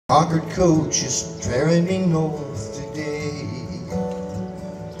Concord coach is ferrying me north today,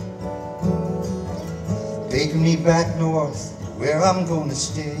 taking me back north where I'm gonna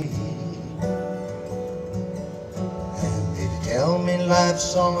stay. And they tell me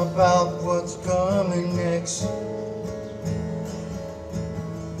life's all about what's coming next,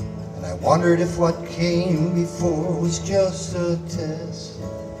 and I wondered if what came before was just a test.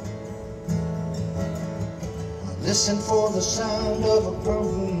 Listen for the sound of a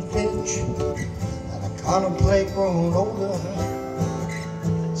broken pitch, and I contemplate growing older,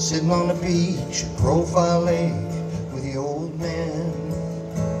 sitting on the beach at Profile Lake with the old man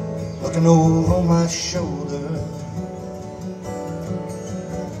looking over my shoulder.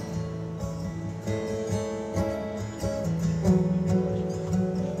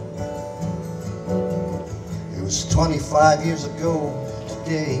 It was 25 years ago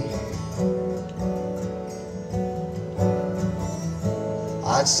today.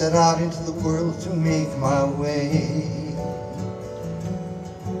 I'd set out into the world to make my way.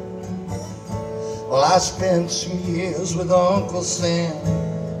 Well, I spent some years with Uncle Sam,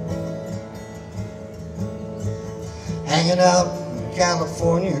 hanging out in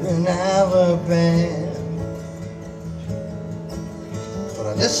California and Alabama. But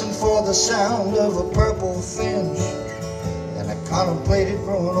I listened for the sound of a purple finch, and I contemplated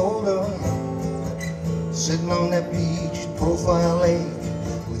growing older, sitting on that beach at Profile Lake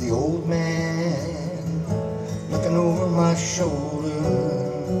with the old man looking over my shoulder.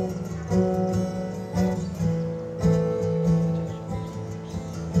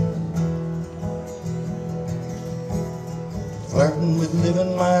 Flirting with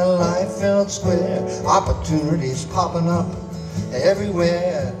living my life elsewhere, opportunities popping up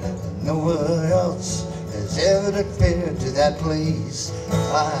everywhere, and nowhere else has ever compared to that place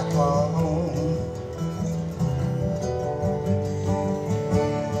I call home.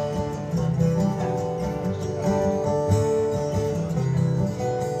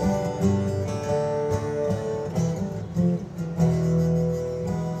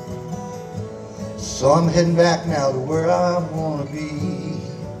 So I'm heading back now to where I want to be,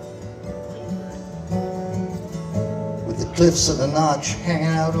 with the cliffs of the Notch hanging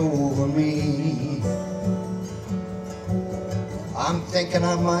out over me. I'm thinking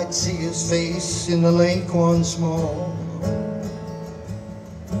I might see his face in the lake once more,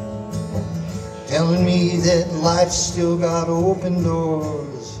 telling me that life's still got open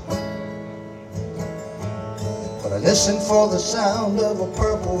doors. But I listen for the sound of a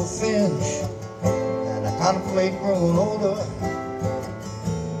purple finch, contemplate growing older,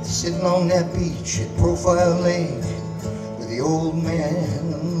 sitting on that beach at Profile Lake with the old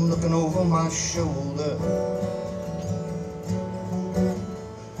man looking over my shoulder.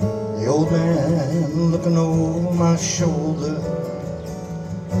 The old man looking over my shoulder.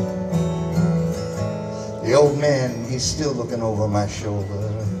 The old man, he's still looking over my shoulder.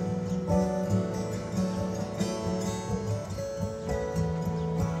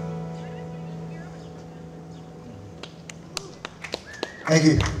 Thank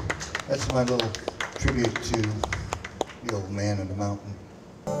you. That's my little tribute to the old man in the mountain.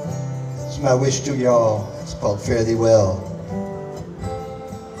 It's my wish to y'all. It's called Fare Thee Well.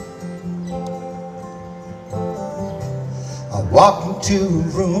 I walked into a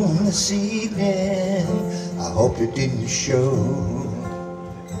room this evening, I hope it didn't show.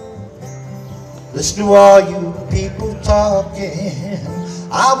 Listen to all you people talking,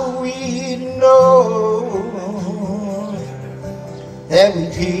 I want we to know that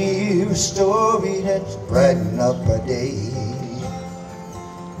we'd hear a story that's brighten up our day.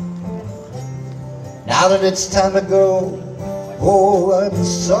 Now that it's time to go, oh, I'm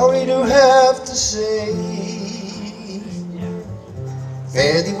sorry to have to say,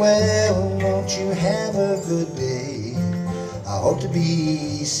 fare thee well, won't you have a good day. I hope to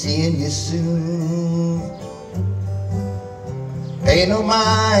be seeing you soon. Pay no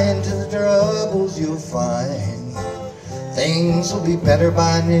mind to the troubles you'll find, things will be better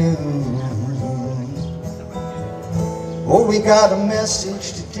by noon. Oh, we got a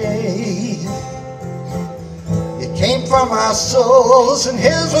message today. It came from our souls, and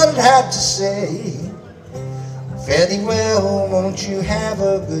here's what it had to say. Fare thee well, won't you have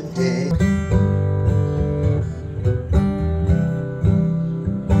a good day.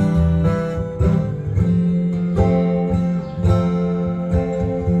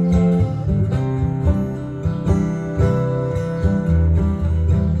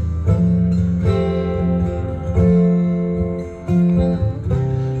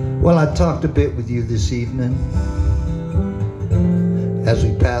 Well, I talked a bit with you this evening as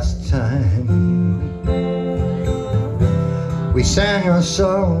we passed time. We sang our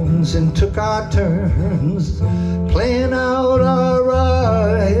songs and took our turns, playing out our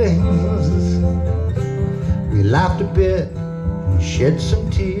rhymes. We laughed a bit and shed some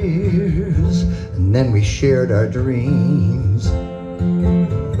tears, and then we shared our dreams.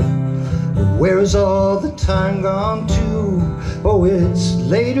 Where's all the time gone to? Oh, it's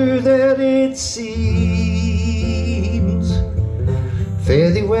later than it seems.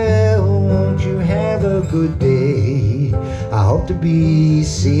 Fare thee well, won't you have a good day? I hope to be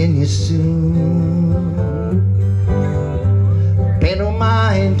seeing you soon. Pay no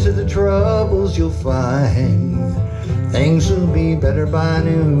mind to the troubles you'll find, things will be better by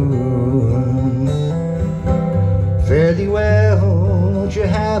noon. Fare thee well, won't you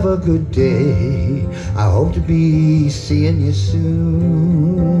have a good day? I hope to be seeing you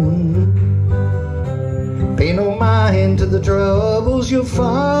soon. Pay no mind to the troubles you'll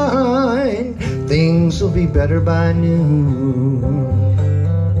find, things will be better by noon.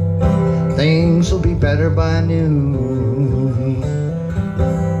 Things will be better by noon.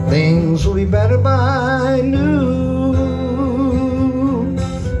 Things will be better by noon.